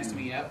really messed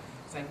me up.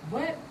 It's like,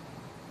 what?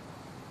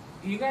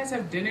 You guys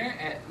have dinner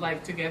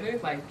together,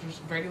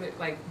 just regular,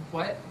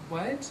 what?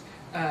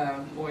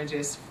 Or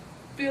just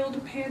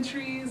filled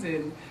pantries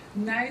and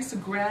nice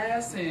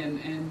grass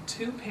and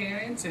two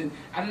parents, and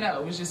I don't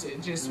know, it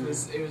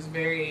was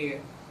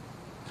very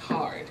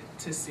hard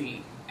to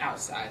see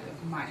outside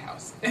of my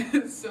house.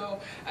 So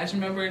I just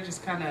remember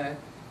just kind of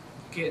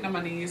getting on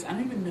my knees. I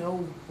don't even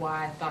know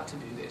why I thought to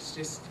do this.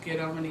 Just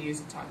get on my knees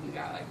and talking to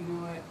God, like, you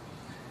know what?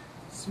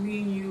 It's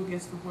me and you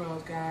against the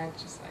world, God.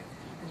 Just like,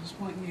 I just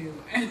want you.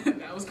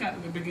 And that was kind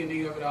of the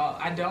beginning of it all.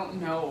 I don't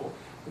know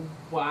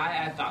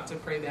why I thought to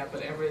pray that,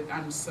 but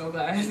I'm so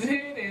glad I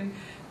did.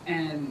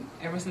 And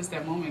ever since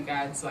that moment,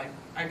 God's like,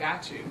 I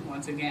got you.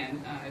 Once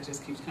again, it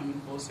just keeps coming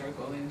full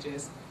circle, and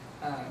just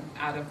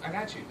I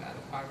got you out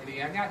of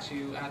poverty. I got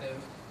you out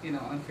of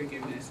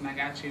unforgiveness, and I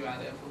got you out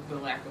of the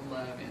lack of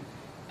love.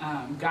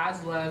 And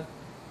God's love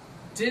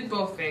did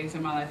both things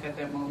in my life at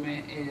that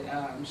moment. It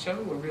showed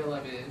me what real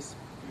love is,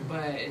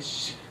 but it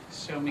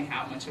showed me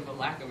how much of a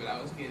lack of it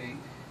I was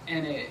getting,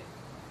 and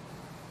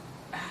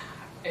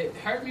it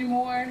hurt me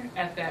more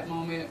at that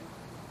moment,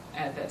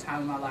 at that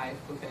time in my life,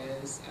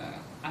 because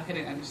I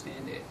couldn't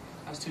understand it.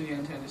 I was too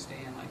young to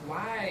understand, like,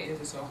 why is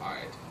it so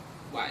hard?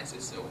 Why is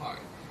it so hard?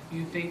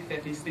 You think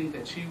that these things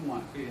that you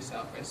want for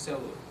yourself it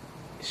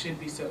should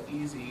be so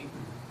easy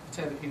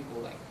to other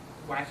people. Like,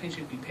 why can't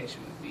you be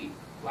patient with me?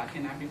 Why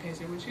can't I be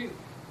patient with you?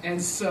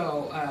 And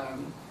so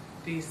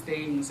these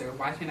things, or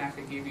why can't I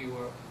forgive you,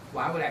 or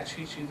why would I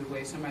treat you the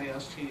way somebody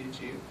else treated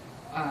you?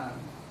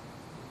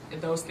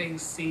 Those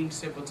things seemed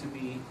simple to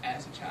me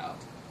as a child,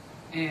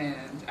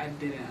 and I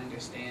didn't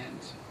understand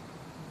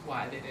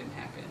why they didn't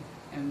happen.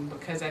 And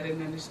because I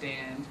didn't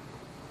understand,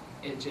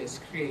 it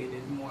just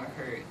created more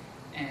hurt.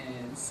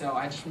 And so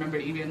I just remember,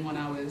 even when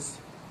I was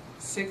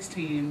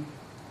 16,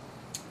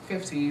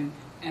 15,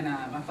 and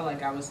I felt like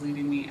God was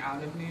leading me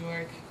out of New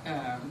York,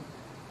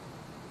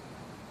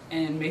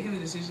 and making the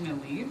decision to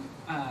leave,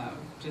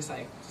 just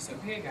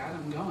okay, God,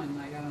 I'm going.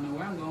 Like, I don't know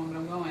where I'm going, but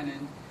I'm going.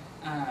 And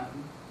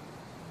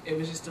it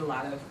was just a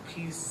lot of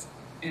peace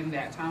in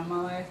that time of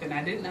my life, and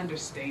I didn't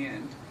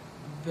understand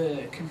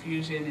the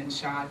confusion and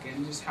shock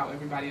and just how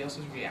everybody else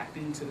was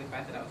reacting to the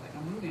fact that I was like,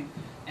 I'm moving.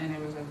 And it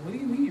was like, what do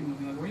you mean you're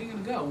moving? Like, where are you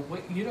going to go?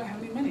 You don't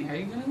have any money. How are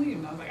you going to leave?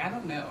 And I was like, I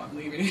don't know. I'm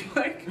leaving.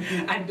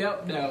 I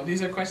don't know.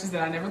 These are questions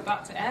that I never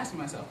thought to ask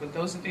myself, but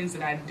those are things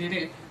that I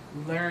didn't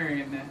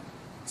learn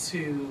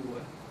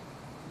to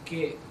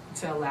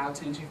allow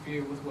to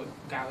interfere with what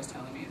God was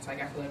telling me. It's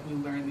like, I feel like we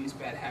learn these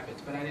bad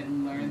habits, but I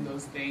didn't learn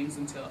those things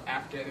until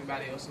after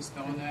everybody else was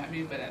throwing them at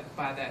me. But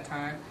by that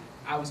time,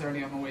 I was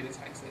already on my way to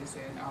Texas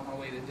and on my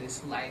way to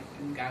this life,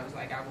 and God was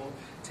like, I will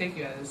take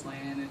you out of this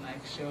land and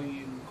show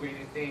you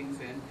greater things,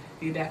 and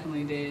He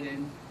definitely did.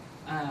 And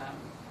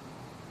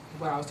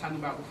what I was talking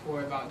about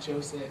before about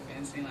Joseph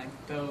and saying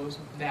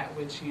that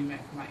which you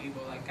meant for my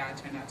evil, God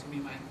turned out to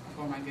be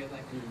for my good.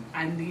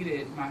 I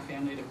needed my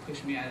family to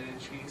push me out of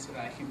the tree so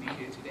that I can be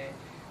here today.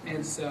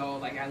 And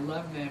so I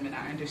love them, and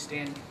I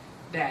understand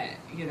that,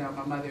 you know,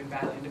 my mother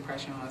battling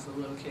depression when I was a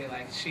little kid.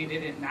 Like, she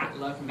didn't not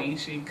love me.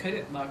 She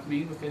couldn't love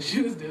me because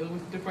she was dealing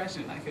with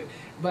depression.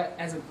 But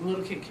as a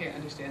little kid, can't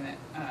understand that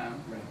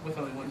with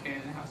only one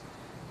parent in the house.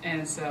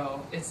 And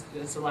so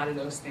it's a lot of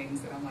those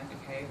things that I'm like,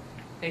 okay,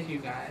 thank you,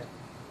 God.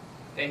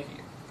 Thank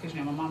you. Because, you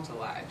know, my mom's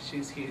alive.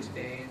 She's here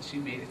today, and she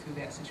made it through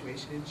that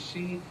situation.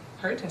 And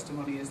her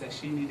testimony is that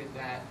she needed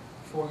that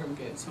for her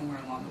good somewhere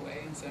along the way.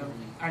 And so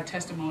our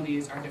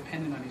testimonies are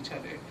dependent on each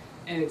other.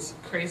 And it's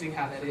crazy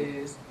how that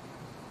is.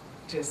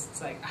 Just,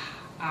 it's like,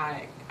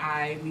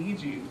 I need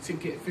you to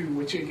get through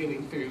what you're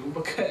getting through,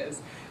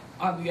 because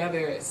on the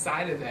other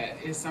side of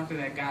that is something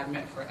that God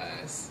meant for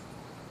us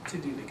to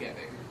do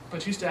together.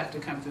 But you still have to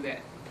come through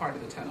that part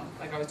of the tunnel.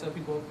 Like I always tell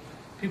people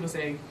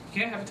say, you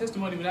can't have a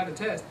testimony without a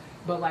test.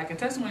 But like a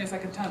testimony is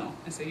like a tunnel.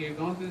 And so you're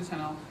going through the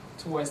tunnel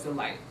towards the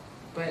light.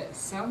 But at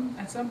some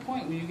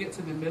point when you get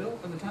to the middle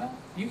of the tunnel,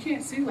 you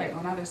can't see light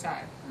on either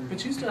side.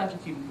 But you still have to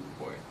keep moving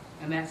forward.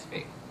 And that's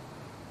faith.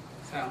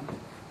 So,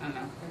 I don't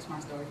know. That's my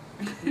story.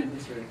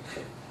 That's right.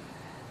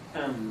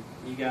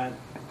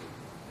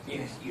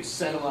 You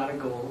set a lot of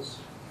goals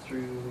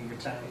through your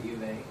time at U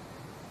of A,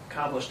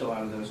 accomplished a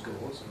lot of those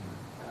goals. And,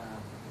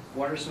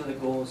 what are some of the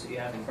goals that you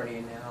have in front of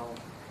you now,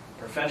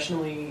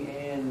 professionally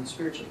and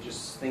spiritually?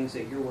 Just things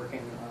that you're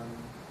working on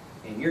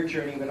in your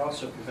journey, but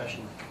also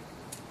professionally.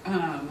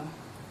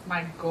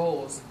 My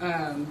goals.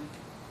 My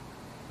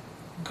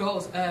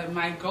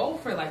goal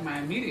for like my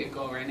immediate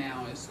goal right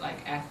now is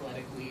like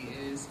athletically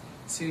is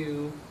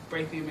to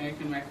break the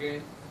American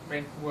record,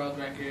 break the world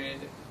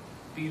record,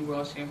 be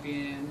world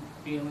champion,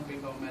 be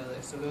Olympic gold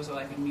medalist. So those are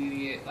like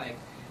immediate like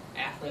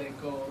athletic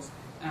goals.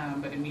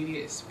 But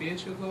immediate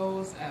spiritual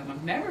goals,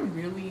 I've never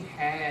really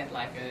had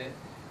like a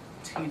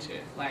teacher.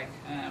 Like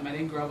I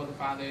didn't grow up with a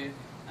father,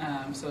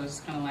 so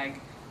it's kind of like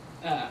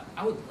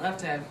I would love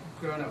to have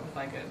grown up with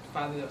like a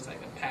father that was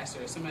like a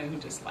pastor, or somebody who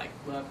just like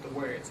loved the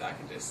word, so I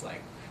could just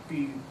like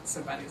be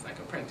somebody's like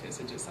apprentice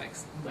and just like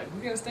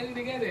we're gonna study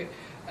together.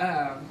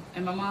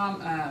 And my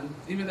mom,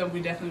 even though we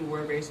definitely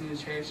were raised in the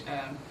church,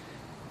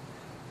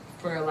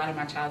 for a lot of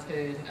my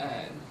childhood,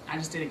 I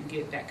just didn't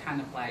get that kind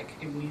of like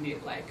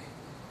immediate like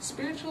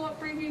spiritual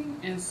upbringing.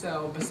 And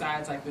so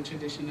besides like the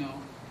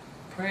traditional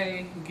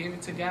pray, give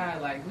it to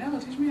God, like no,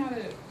 teach me how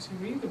to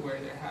read the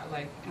word, or how,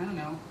 like I don't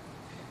know.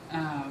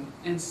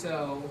 And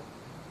so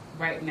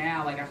right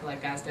now, like I feel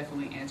like God's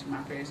definitely answered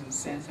my prayers and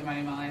sent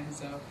somebody in my life. And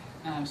so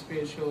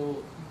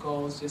spiritual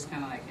goals just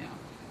kind of like, you know,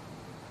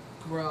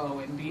 grow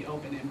and be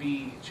open and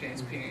be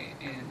transparent,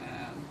 and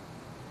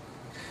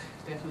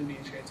definitely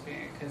being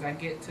transparent, because I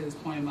get to this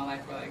point in my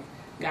life where like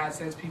God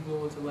sends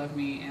people to love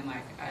me, and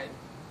like I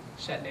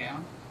shut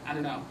down. I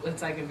don't know.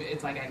 It's like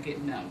I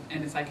get numb,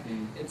 and it's like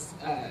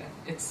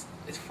it's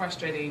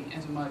frustrating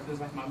as a mother, because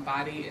like my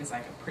body is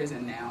like a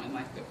prison now, and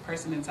like the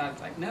person inside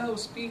is like, no,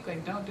 speak,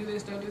 like don't do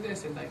this,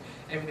 and like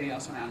everything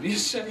else around me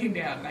is shutting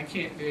down, and I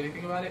can't do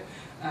anything about it.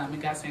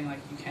 And God's saying like,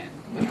 you can,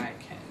 but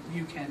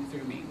you can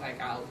through me. Like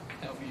I'll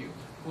help you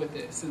with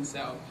this. And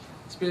so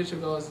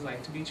spiritual goals is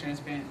like to be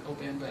transparent,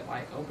 open, but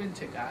like open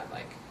to God,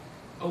 like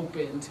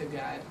open to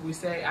God.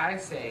 I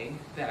say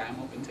that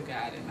I'm open to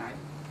God, and I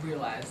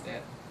realize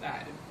that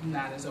I'm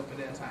not as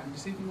open as I'm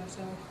deceiving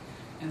myself.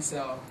 And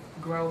so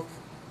growth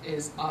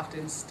is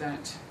often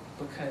stunt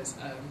because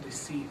of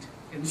deceit.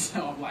 And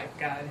so I'm like,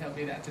 God, help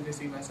me not to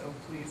deceive myself,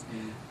 please.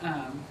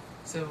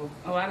 So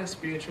a lot of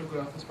spiritual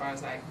growth as far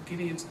as like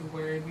getting into the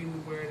Word, reading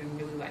the Word, and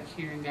really like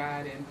hearing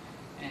God,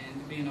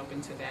 and being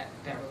open to that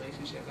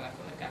relationship that I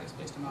feel like God has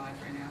placed in my life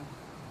right now.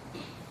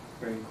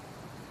 Very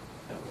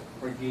cool.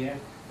 Regina,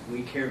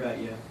 we care about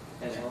you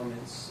at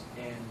Elements,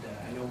 and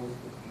I know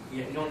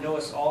you don't know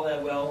us all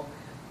that well,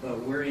 but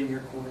we're in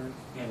your corner,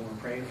 and we're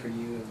praying for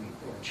you, and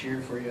we're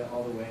cheering for you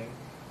all the way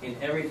in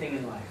everything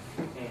in life.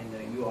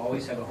 And you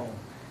always have a home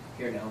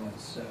here at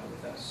Elements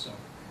with us. So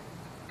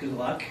good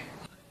luck.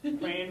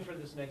 Praying for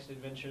this next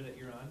adventure that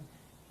you're on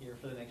here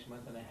for the next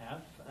month and a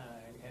half,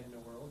 heading to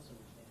Worlds, and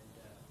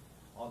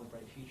all the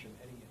bright future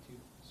ahead of you too.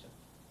 So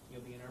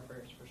you'll be in our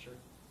prayers for sure.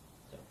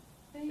 So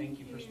thank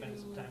you for spending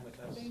some time with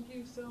us. Thank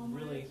you so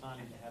much. Really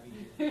honored to have you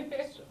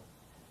here. So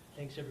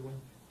thanks everyone.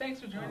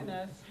 Thanks for joining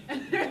us.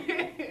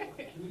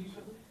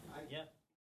 Yeah.